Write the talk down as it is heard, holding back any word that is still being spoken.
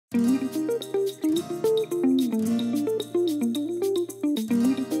Hey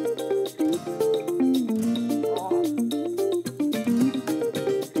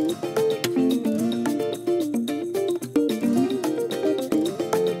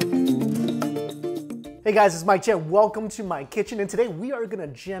guys, it's Mike Chen. Welcome to my kitchen, and today we are gonna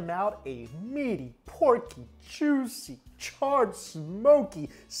jam out a meaty, porky, juicy, charred, smoky,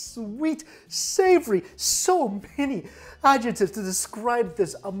 sweet, savory, so many adjectives to describe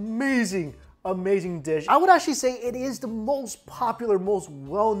this amazing dish. I would actually say it is the most popular, most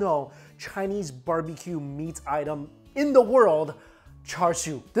well-known Chinese barbecue meat item in the world. Char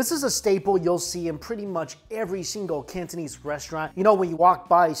Siu. This is a staple you'll see in pretty much every single Cantonese restaurant. You know, when you walk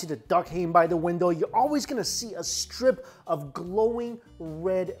by, you see the duck hanging by the window, you're always gonna see a strip of glowing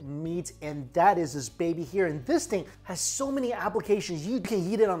red meat, and that is this baby here. And this thing has so many applications. You can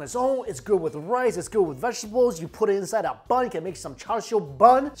eat it on its own, it's good with rice, it's good with vegetables, you put it inside a bun, you can make some Char Siu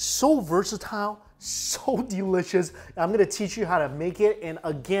bun. So versatile, so delicious. I'm gonna teach you how to make it, and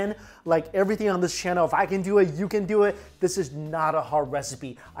again, like everything on this channel, if I can do it, you can do it. This is not a hard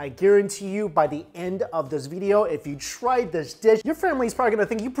recipe. I guarantee you by the end of this video, if you tried this dish, your family's probably gonna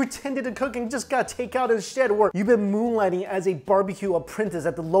think you pretended to cook and just got takeout instead, or you've been moonlighting as a barbecue apprentice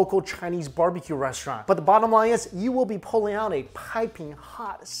at the local Chinese barbecue restaurant. But the bottom line is, you will be pulling out a piping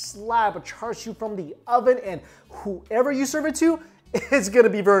hot slab of Char Siu from the oven, and whoever you serve it to is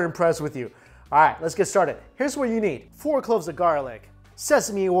gonna be very impressed with you. All right, let's get started. Here's what you need: 4 cloves of garlic,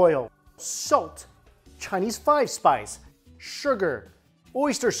 sesame oil, salt, Chinese 5-spice, sugar,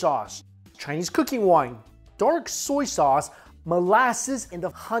 oyster sauce, Chinese cooking wine, dark soy sauce, molasses, and the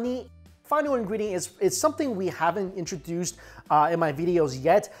honey. Final ingredient is something we haven't introduced in my videos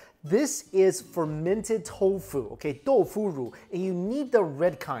yet. This is fermented tofu, okay, tofu ru, and you need the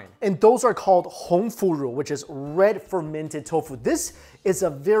red kind. And those are called hongfu ru, which is red fermented tofu. This is a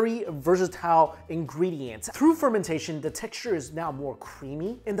very versatile ingredient. Through fermentation, the texture is now more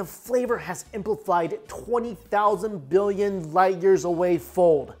creamy, and the flavor has amplified 20,000 billion light years away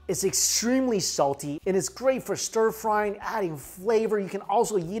fold. It's extremely salty, and it's great for stir frying, adding flavor. You can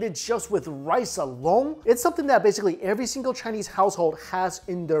also eat it just with rice alone. It's something that basically every single Chinese household has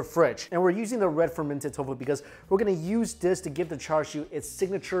in their fridge. And we're using the red fermented tofu because we're gonna use this to give the Char Siu its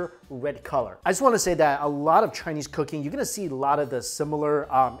signature red color. I just wanna say that a lot of Chinese cooking, you're gonna see a lot of the similar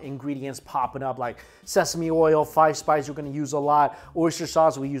ingredients popping up, like sesame oil, 5-spice you're gonna use a lot, oyster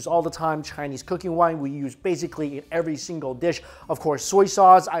sauce we use all the time, Chinese cooking wine we use basically in every single dish. Of course, soy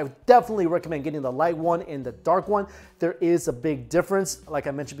sauce, I would definitely recommend getting the light one and the dark one. There is a big difference. Like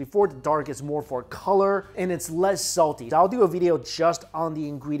I mentioned before, the dark is more for color and it's less salty. I'll do a video just on the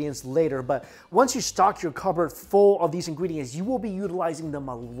ingredients later, but once you stock your cupboard full of these ingredients, you will be utilizing them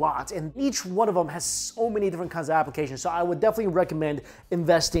a lot, and each one of them has so many different kinds of applications. So I would definitely recommend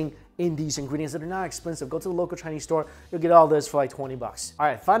investing in these ingredients that are not expensive. Go to the local Chinese store, you'll get all this for like 20 bucks. All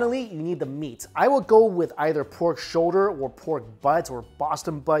right, finally, you need the meat. I will go with either pork shoulder or pork butt or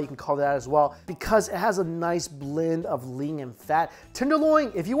Boston butt, you can call that as well, because it has a nice blend of lean and fat.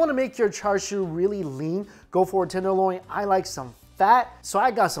 Tenderloin, if you wanna make your Char Siu really lean, go for a tenderloin. I like some fat, so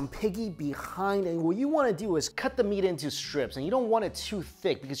I got some piggy behind, and what you want to do is cut the meat into strips, and you don't want it too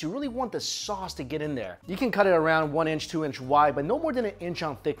thick because you really want the sauce to get in there. You can cut it around 1 inch, 2 inch wide, but no more than 1 inch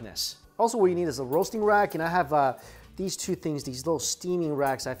on thickness. Also, what you need is a roasting rack, and I have these two things, these little steaming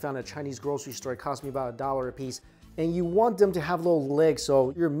racks I found at a Chinese grocery store. It cost me about $1 a piece. And you want them to have little legs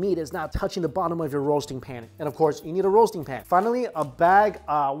so your meat is not touching the bottom of your roasting pan. And of course, you need a roasting pan. Finally, a bag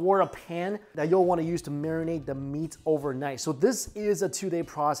or a pan that you'll want to use to marinate the meat overnight. So this is a 2-day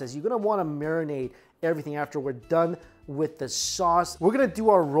process. You're gonna want to marinate everything after we're done with the sauce. We're gonna do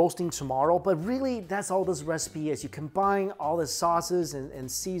our roasting tomorrow, but really that's all this recipe is. You combine all the sauces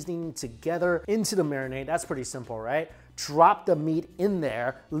and seasoning together into the marinade. That's pretty simple, right? Drop the meat in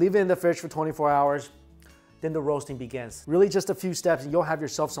there, leave it in the fridge for 24 hours. Then the roasting begins. Really just a few steps and you'll have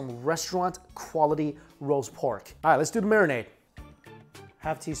yourself some restaurant quality roast pork. All right, let's do the marinade.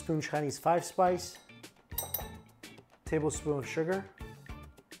 Half teaspoon Chinese 5-spice, tablespoon of sugar,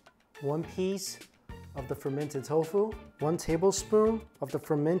 1 piece of the fermented tofu, 1 tablespoon of the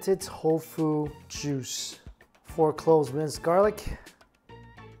fermented tofu juice, 4 cloves minced garlic,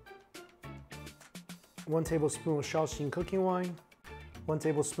 1 tablespoon of Shaoxing cooking wine, 1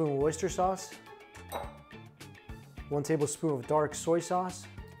 tablespoon of oyster sauce, 1 tablespoon of dark soy sauce,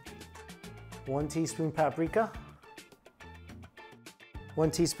 1 teaspoon paprika,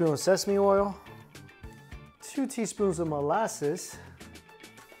 1 teaspoon of sesame oil, 2 teaspoons of molasses,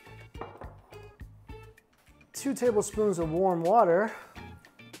 2 tablespoons of warm water,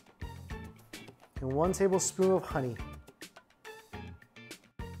 and 1 tablespoon of honey.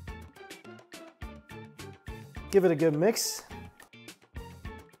 Give it a good mix.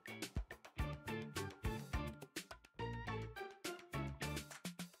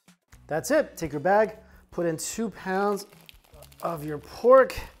 That's it. Take your bag, put in 2 pounds of your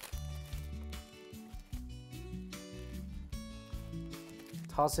pork.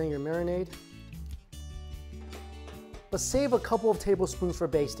 Toss in your marinade. But save a couple of tablespoons for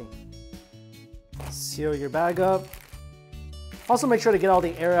basting. Seal your bag up. Also make sure to get all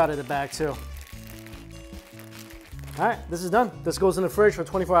the air out of the bag too. All right, this is done. This goes in the fridge for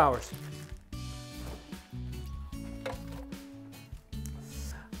 24 hours.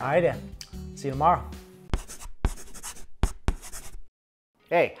 All right then, see you tomorrow.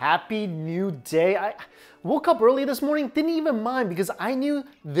 Hey, happy new day. I woke up early this morning, didn't even mind because I knew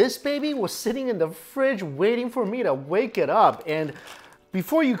this baby was sitting in the fridge waiting for me to wake it up. And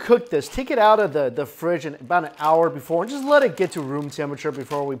before you cook this, take it out of the fridge in about an hour before and just let it get to room temperature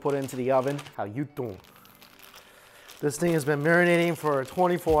before we put it into the oven. How you doing? This thing has been marinating for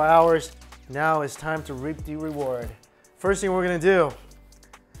 24 hours. Now it's time to reap the reward. First thing we're gonna do,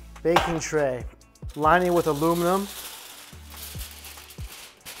 baking tray. Line it with aluminum.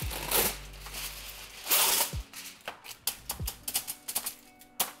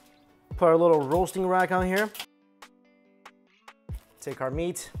 Put our little roasting rack on here. Take our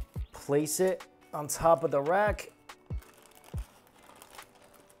meat, place it on top of the rack.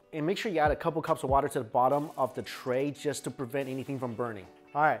 And make sure you add a couple cups of water to the bottom of the tray just to prevent anything from burning.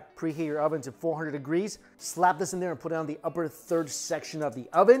 All right, preheat your oven to 400 degrees. Slap this in there and put it on the upper third section of the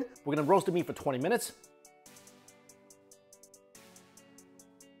oven. We're gonna roast the meat for 20 minutes.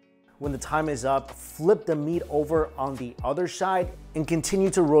 When the time is up, flip the meat over on the other side and continue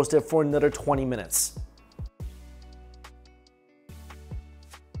to roast it for another 20 minutes.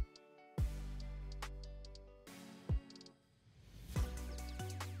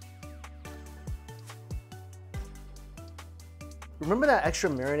 Remember that extra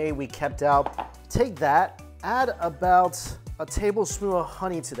marinade we kept out? Take that, add about a tablespoon of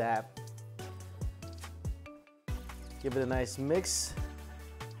honey to that. Give it a nice mix.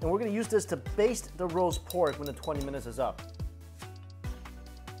 And we're gonna use this to baste the roast pork when the 20 minutes is up.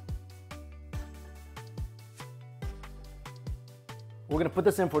 We're gonna put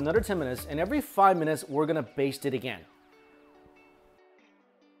this in for another 10 minutes, and every 5 minutes, we're gonna baste it again.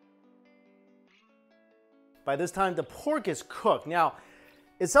 By this time, the pork is cooked. Now,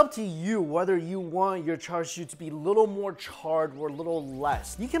 it's up to you whether you want your char siu to be a little more charred or a little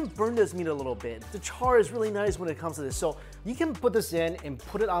less. You can burn this meat a little bit. The char is really nice when it comes to this. So you can put this in and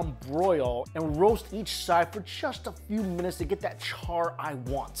put it on broil and roast each side for just a few minutes to get that char I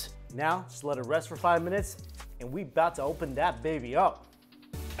want. Now, just let it rest for 5 minutes and we about to open that baby up.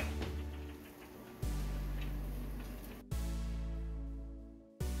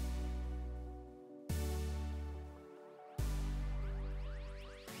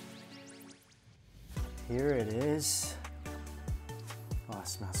 Here it is. Oh, it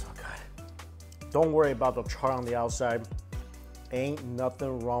smells so good. Don't worry about the char on the outside. Ain't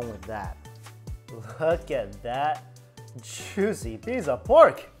nothing wrong with that. Look at that juicy piece of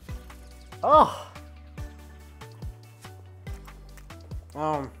pork. Oh.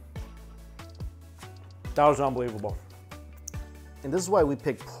 That was unbelievable. And this is why we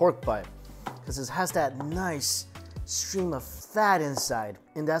picked pork butt, because it has that nice stream of fat inside,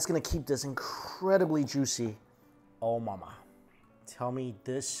 and that's gonna keep this incredibly juicy. Oh mama, tell me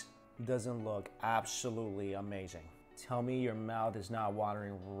this doesn't look absolutely amazing. Tell me your mouth is not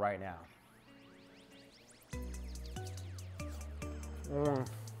watering right now.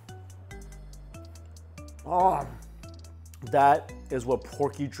 Oh, that is what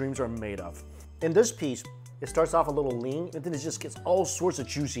porky dreams are made of. In this piece, it starts off a little lean, and then it just gets all sorts of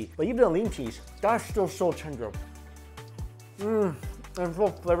juicy. But even a lean piece, that's still so tender. And so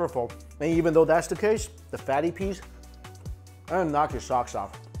flavorful. And even though that's the case, the fatty piece, and knock your socks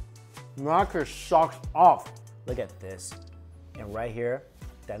off. Knock your socks off. Look at this. And right here,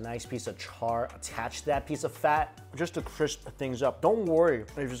 that nice piece of char attached to that piece of fat, just to crisp things up. Don't worry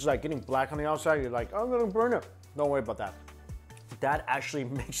if it's like getting black on the outside, you're like, I'm gonna burn it. Don't worry about that. That actually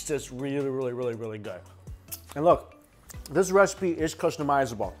makes this really, really, really, really good. And look, this recipe is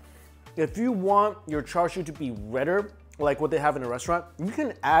customizable. If you want your char siu to be redder, like what they have in a restaurant, you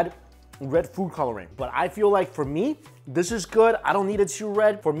can add red food coloring. But I feel like for me, this is good. I don't need it too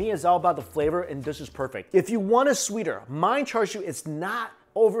red. For me, it's all about the flavor, and this is perfect. If you want it sweeter, my char siu is not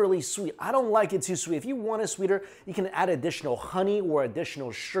overly sweet. I don't like it too sweet. If you want it sweeter, you can add additional honey or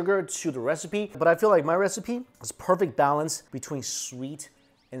additional sugar to the recipe. But I feel like my recipe is perfect balance between sweet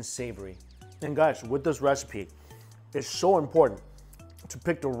and savory. And guys, with this recipe, it's so important to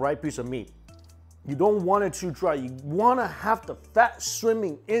pick the right piece of meat. You don't want it too dry. You want to have the fat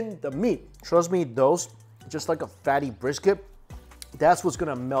swimming in the meat. Trust me, those, just like a fatty brisket, that's what's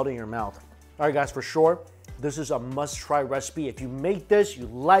gonna melt in your mouth. All right, guys, for sure, this is a must-try recipe. If you make this, you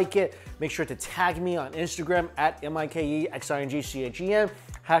like it, make sure to tag me on Instagram at MIKEXINGCHEN,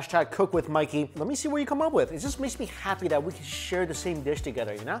 hashtag cookwithmikey. Let me see what you come up with. It just makes me happy that we can share the same dish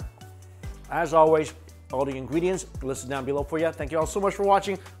together, you know? As always, all the ingredients listed down below for you. Thank you all so much for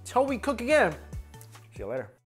watching. Till we cook again. See you later.